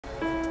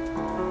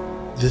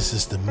This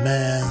is the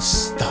Man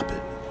Stop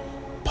It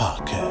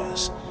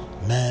podcast.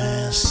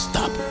 Man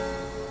Stop It.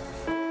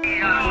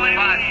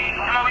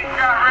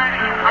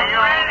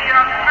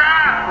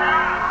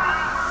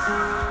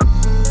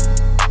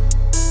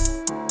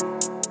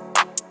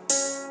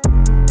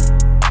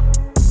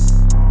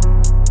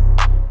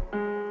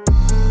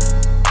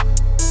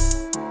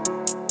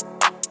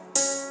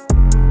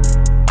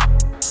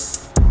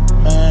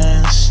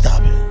 Man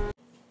Stop It.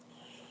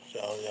 So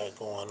all got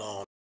going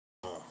on.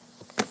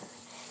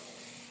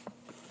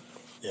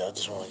 Yeah, I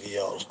just want to give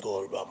y'all a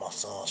story about my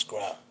son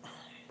Scrapp.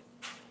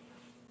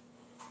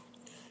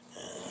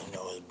 And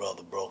his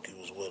brother Broki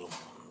was with him.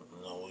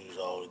 We was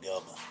all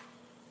together.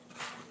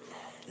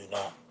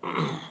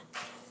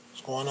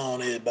 What's going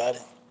on, everybody?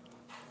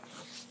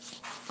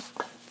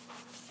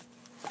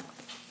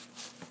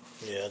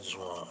 Yeah, I just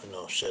want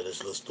to, share this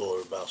little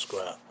story about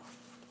Scrapp.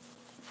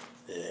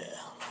 Yeah,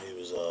 he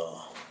was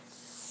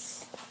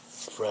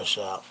fresh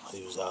out.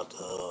 He was out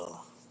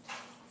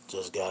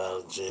just got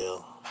out of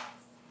jail,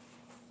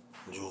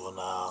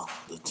 juvenile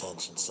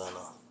detention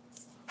center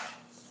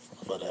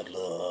for that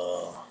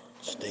little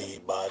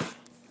Steve body.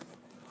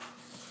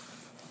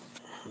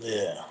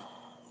 Yeah,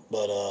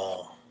 but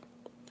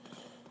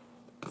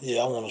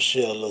yeah, I want to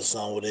share a little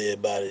something with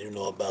everybody,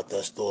 about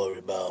that story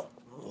about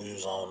we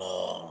was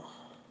on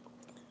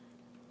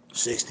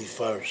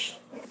 61st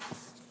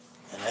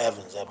and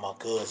Evans at my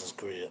cousin's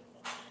crib,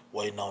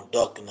 waiting on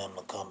Duck and them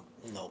to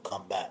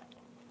come back.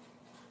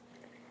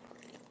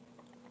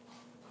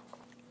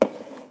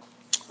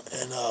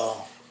 And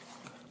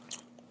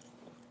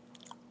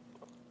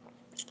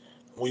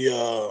we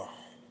were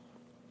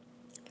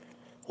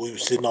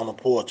sitting on the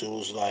porch. It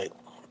was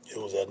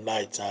at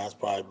nighttime. It's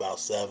probably about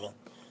seven,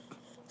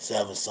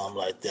 something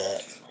like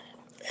that,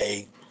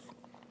 8.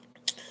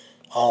 I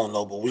don't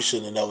know, but we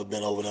shouldn't have never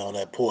been over there on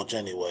that porch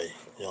anyway.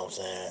 You know what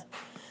I'm saying?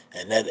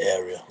 In that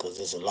area, because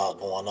there's a lot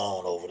going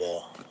on over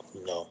there.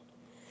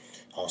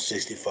 On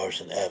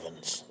 61st and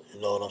Evans. You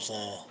know what I'm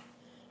saying?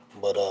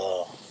 But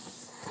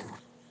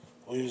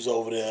we was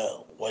over there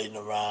waiting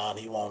around.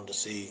 He wanted to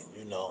see,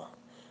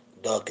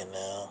 Duck and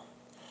them.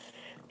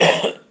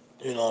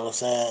 You know what I'm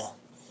saying?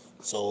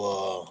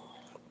 So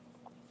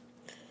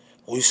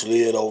we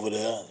slid over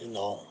there,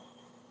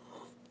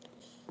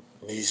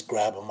 me,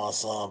 Scrapp, and my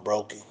son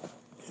Broki.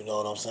 You know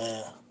what I'm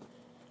saying?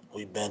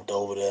 We bent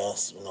over there,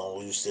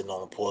 we was sitting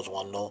on the porch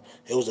one night.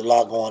 It was a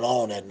lot going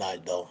on that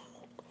night though.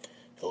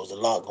 There was a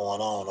lot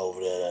going on over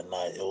there that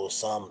night. It was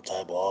some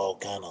type of all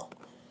kind of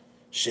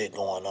shit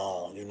going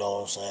on, you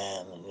know what I'm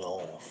saying?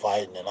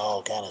 Fighting and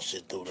all kind of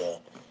shit through there.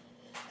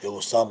 It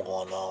was something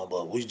going on,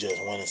 but we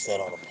just went and sat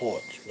on the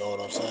porch, you know what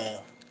I'm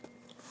saying?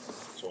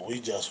 So we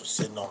just was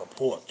sitting on the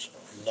porch,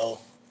 and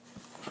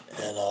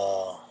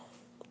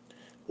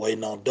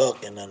waiting on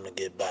Duck and them to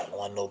get back.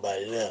 Wasn't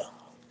nobody there.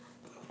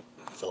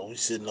 So we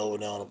sitting over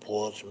there on the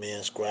porch, me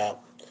and Scrapp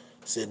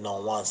sitting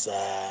on one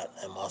side,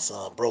 and my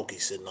son Broki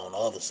sitting on the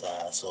other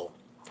side. So,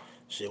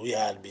 we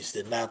had to be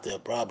sitting out there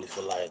probably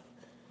for like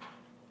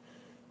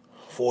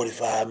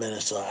 45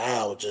 minutes to an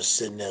hour just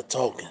sitting there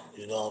talking.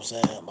 You know what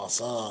I'm saying? My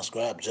son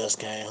Scrapp just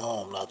came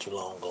home not too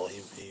long ago.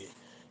 He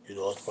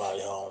it's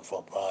probably home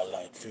for probably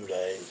like a few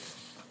days.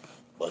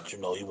 But, he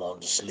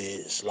wanted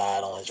to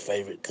slide on his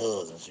favorite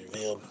cousins, you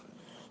feel me?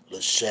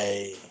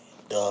 Lachey,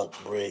 Duck,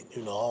 Brick.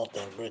 I don't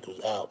think Brick was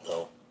out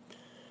though.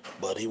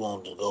 But he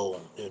wanted to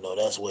go,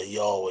 that's where he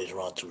always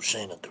run to,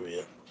 Sheena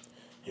crib.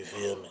 You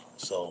feel me?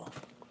 So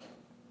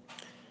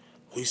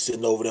we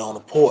sitting over there on the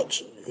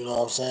porch, you know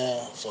what I'm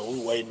saying? So we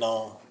waiting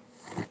on,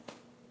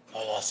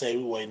 like I say,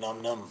 we waiting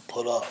on them to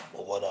put up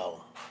or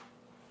whatever.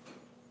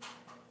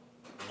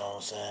 You know what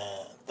I'm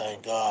saying?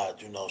 Thank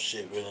God,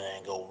 shit really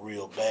ain't go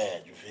real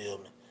bad, you feel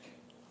me?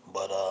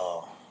 But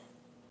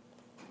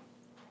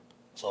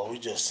so we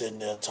just sitting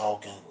there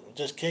talking,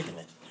 just kicking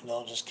it,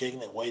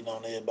 waiting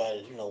on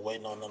everybody,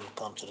 waiting on them to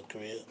come to the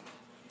crib.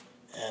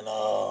 And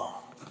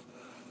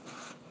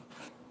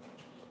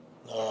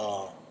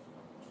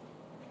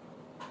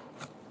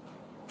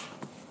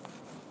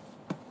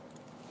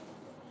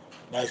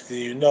next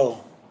thing you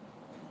know,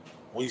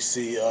 we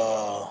see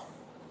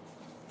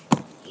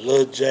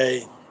Lil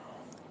J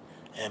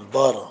and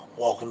Butter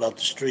walking up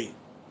the street.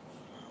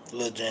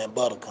 Lil J and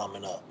Butter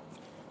coming up.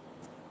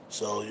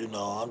 So,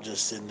 I'm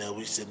just sitting there.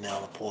 We sitting there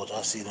on the porch.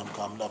 I see them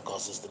coming up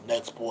because it's the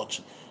next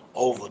porch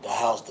over the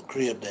house, the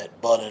crib that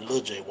Butter and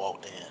Lil J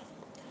walked in.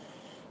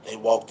 They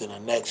walked in the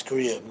next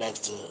crib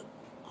next to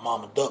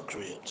Mama Duck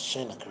crib, the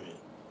Sheena crib.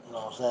 You know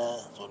what I'm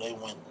saying? So they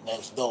went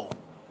next door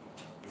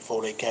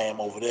before they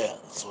came over there.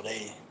 So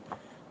they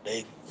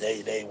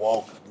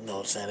walk,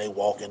 they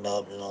walking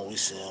up, we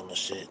see them and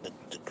shit. The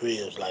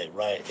crib's like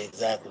right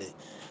exactly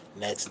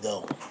next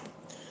door.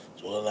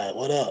 So they're like,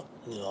 what up?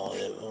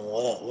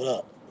 What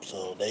up?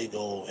 So they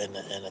go in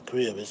the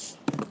crib. It's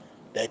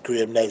that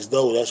crib next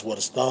door. That's where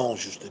the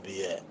Stones used to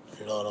be at.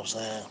 You know what I'm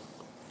saying?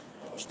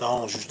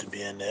 Stones used to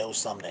be in there. It was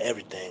something to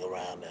everything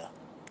around there.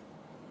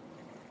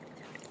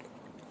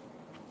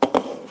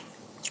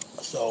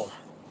 So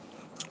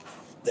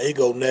they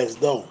go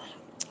next door.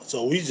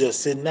 So we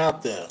just sitting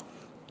out there.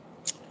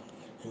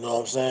 You know what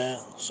I'm saying?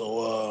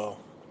 So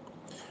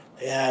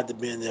they had to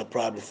be in there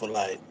probably for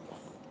like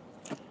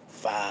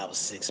 5 or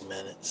 6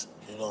 minutes.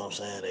 You know what I'm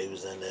saying? They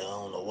was in there. I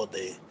don't know what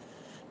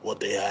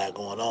they had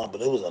going on, but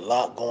it was a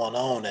lot going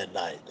on that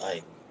night.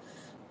 Like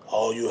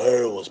all you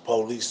heard was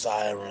police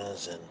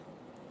sirens and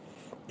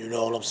you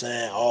know what I'm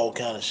saying, all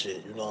kind of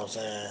shit. You know what I'm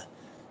saying?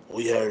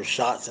 We heard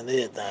shots and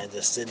everything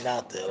just sitting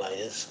out there. Like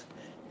it's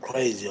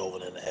crazy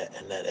over in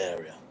that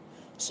area.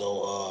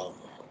 So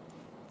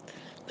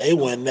they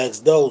went next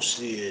door.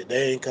 Shit,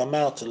 they ain't come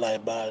out till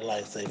like by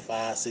like say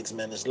 5 6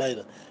 minutes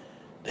later.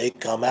 They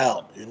come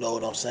out. You know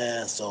what I'm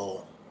saying?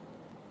 So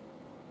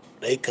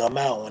they come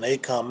out. When they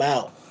come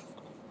out,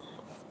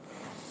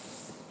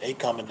 they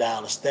coming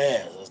down the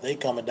stairs. As they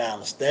coming down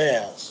the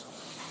stairs,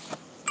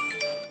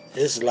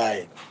 it's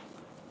like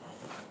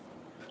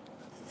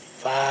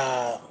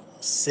 5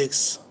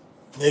 6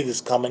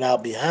 niggas coming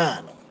out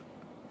behind them.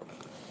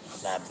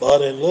 Now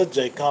Butter and Lil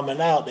J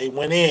coming out, they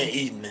went in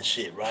eating and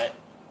shit, right?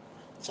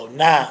 So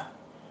now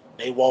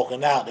they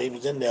walking out. They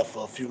was in there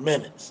for a few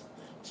minutes.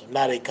 So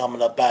now they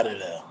coming up out of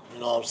there. You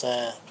know what I'm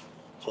saying?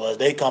 So as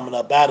they coming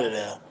up out of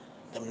there,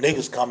 them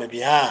niggas coming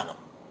behind them.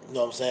 You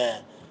know what I'm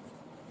saying?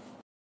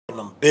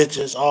 Them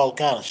bitches, all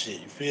kind of shit.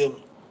 You feel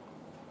me?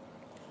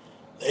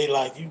 They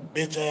like, you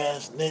bitch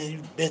ass nigga,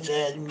 you bitch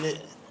ass, you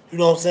nigga. You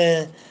know what I'm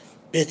saying?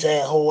 Bitch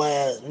ass, whole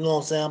ass. You know what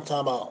I'm saying? I'm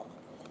talking about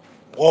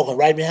walking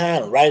right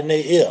behind them, right in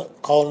their ear,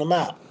 calling them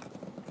out.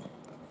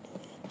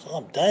 So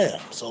I'm damn.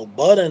 So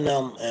Bud and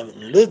them and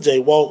Lil J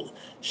walked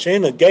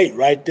Shayna gate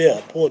right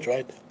there, porch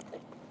right there.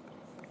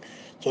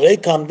 So they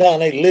come down,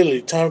 they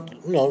literally turn,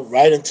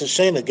 right into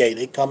Shayna gate.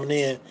 They coming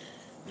in.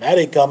 Now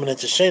they coming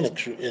into Shayna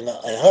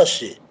and her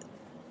shit.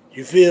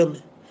 You feel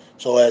me?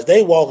 So as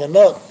they walking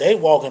up, they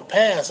walking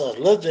past us.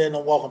 Lil J and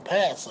them walking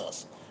past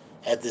us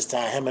at this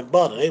time. Him and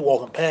Butter, they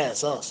walking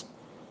past us.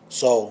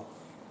 So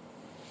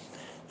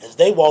as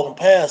they walking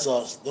past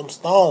us, them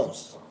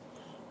stones,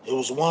 it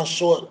was one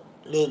short,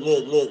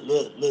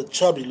 little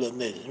chubby little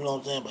nigga. You know what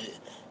I'm saying? But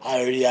I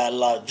already had a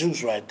lot of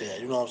juice right there.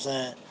 You know what I'm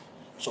saying?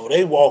 So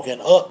they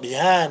walking up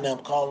behind them,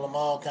 calling them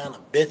all kind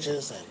of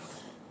bitches, and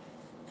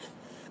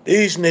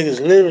these niggas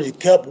literally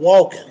kept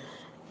walking.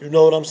 You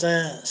know what I'm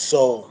saying?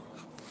 So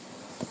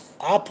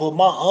I put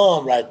my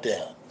arm right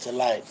there to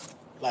like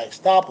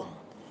stop them.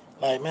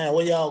 Like, man,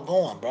 where y'all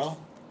going, bro?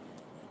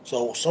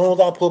 So as soon as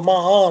I put my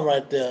arm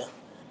right there,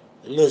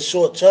 the little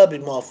short chubby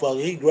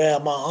motherfucker, he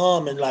grabbed my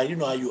arm and like, you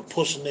know how you would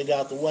push a nigga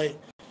out the way?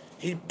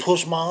 He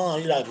pushed my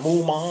arm. He like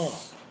moved my arm.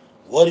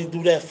 What'd he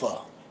do that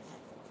for?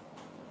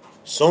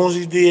 As soon as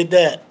he did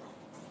that,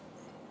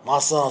 my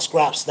son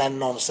Scrap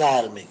standing on the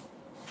side of me.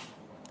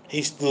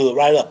 He stood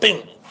right up,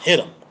 bing, hit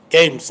him,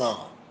 gave him some.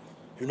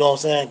 You know what I'm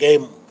saying?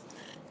 Gave him,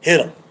 hit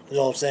him. You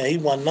know what I'm saying? He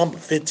wasn't number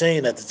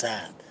 15 at the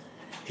time.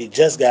 He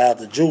just got out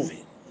the juvie,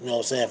 you know what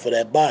I'm saying, for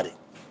that body.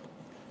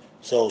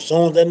 So as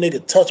soon as that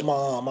nigga touched my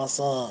arm, my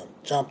son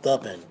jumped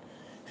up and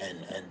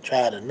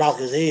tried to knock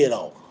his head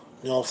off.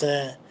 You know what I'm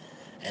saying?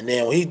 And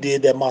then when he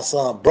did that, my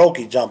son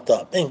Broki jumped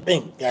up. Bing,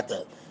 bing, got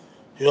the,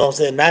 you know what I'm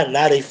saying?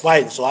 Now they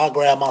fighting, so I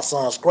grabbed my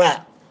son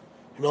Scrap.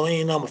 You know, he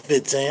ain't number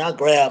 15. I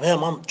grab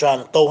him. I'm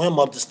trying to throw him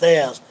up the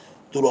stairs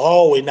through the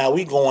hallway. Now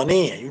we going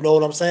in. You know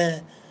what I'm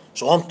saying?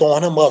 So I'm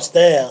throwing him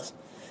upstairs,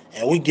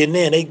 and we getting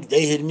in.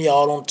 They hitting me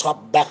all on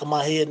top, back of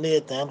my head and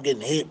everything. I'm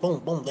getting hit. Boom,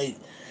 boom.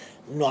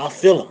 I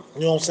feel them.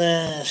 You know what I'm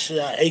saying? Shit,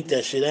 I ate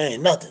that shit. That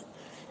ain't nothing.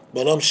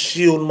 But I'm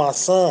shielding my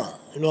son.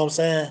 You know what I'm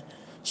saying?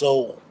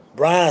 So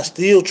Brian's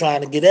still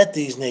trying to get at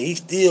these niggas. He's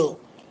still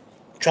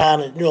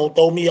trying to,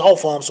 throw me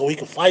off of him so he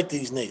can fight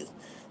these niggas.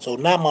 So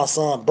now my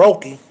son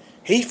Broki,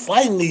 he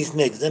fighting these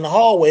niggas in the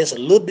hallway. It's a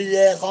little bitty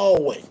ass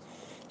hallway.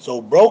 So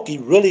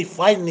Broki really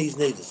fighting these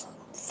niggas,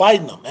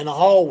 fighting them in the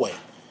hallway.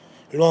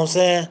 You know what I'm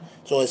saying?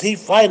 So as he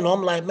fighting them,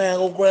 I'm like, man,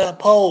 go grab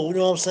pole. You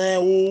know what I'm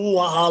saying? Ooh,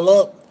 I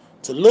holler up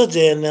to Lil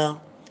J and them.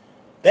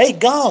 They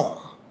gone.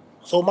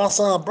 So my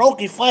son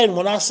Broki fighting.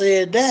 When I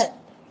said that,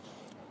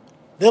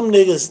 them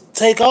niggas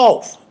take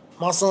off.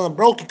 My son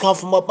Broki come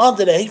from up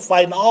under there. He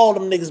fighting all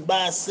them niggas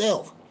by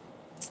himself.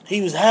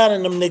 He was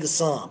hiding them niggas'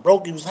 son.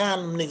 Broki was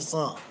hiding them niggas'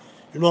 son.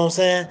 You know what I'm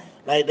saying?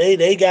 Like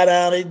they got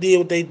out, they did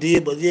what they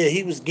did, but yeah,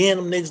 he was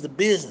getting them niggas the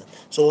business.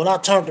 So when I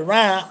turned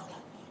around,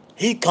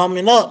 he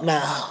coming up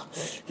now.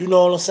 You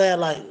know what I'm saying?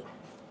 Like,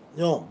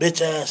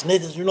 bitch ass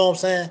niggas, you know what I'm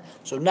saying?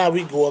 So now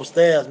we go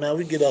upstairs, man.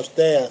 We get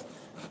upstairs.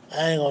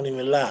 I ain't gonna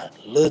even lie.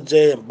 Lil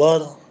J and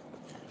Butter,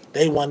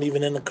 they wasn't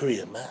even in the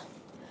crib, man.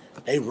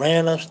 They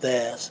ran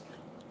upstairs,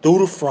 through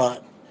the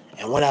front,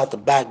 and went out the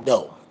back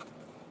door.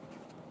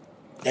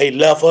 They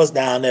left us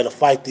down there to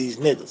fight these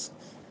niggas.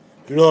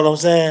 You know what I'm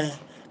saying?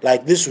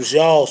 Like, this was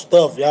y'all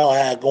stuff y'all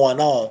had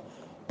going on,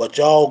 but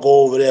y'all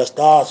go over there,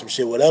 start some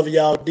shit. Whatever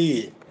y'all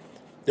did,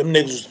 them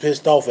niggas was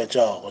pissed off at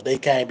y'all because they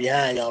came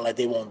behind y'all like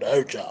they wanted to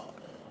hurt y'all.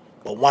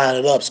 But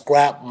winding up,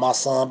 Scrap, my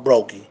son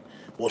Broki,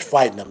 was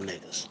fighting them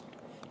niggas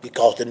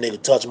because the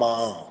nigga touched my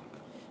arm.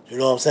 You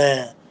know what I'm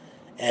saying?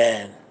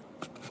 And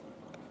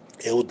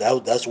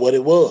that's what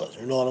it was.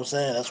 You know what I'm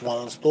saying? That's one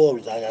of the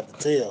stories I got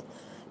to tell.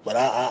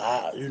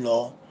 But you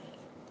know,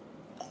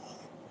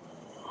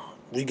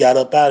 we got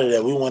up out of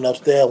there. We went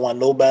upstairs. Wasn't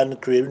nobody in the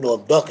crib. You know,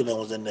 if Ducking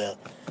was in there,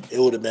 it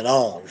would have been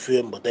on. You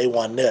feel me? But they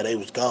wasn't there. They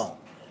was gone.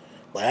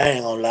 But I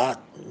ain't gonna lie.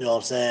 You know what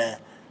I'm saying?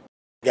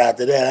 Got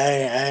to that,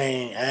 I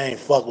ain't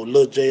fuck with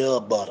Lil J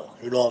or Butter.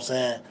 You know what I'm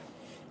saying?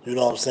 You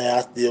know what I'm saying?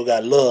 I still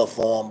got love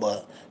for him,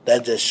 but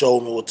that just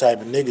showed me what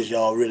type of niggas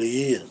y'all really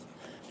is.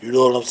 You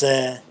know what I'm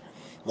saying?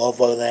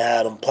 Motherfuckers ain't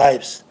had them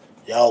pipes.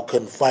 Y'all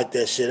couldn't fight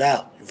that shit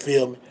out. You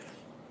feel me?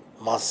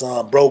 My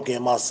son Broki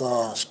and my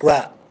son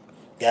Scrapp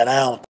got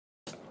out.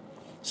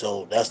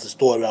 So that's the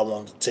story I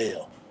wanted to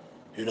tell.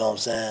 You know what I'm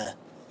saying?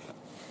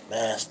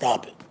 Man,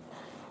 stop it.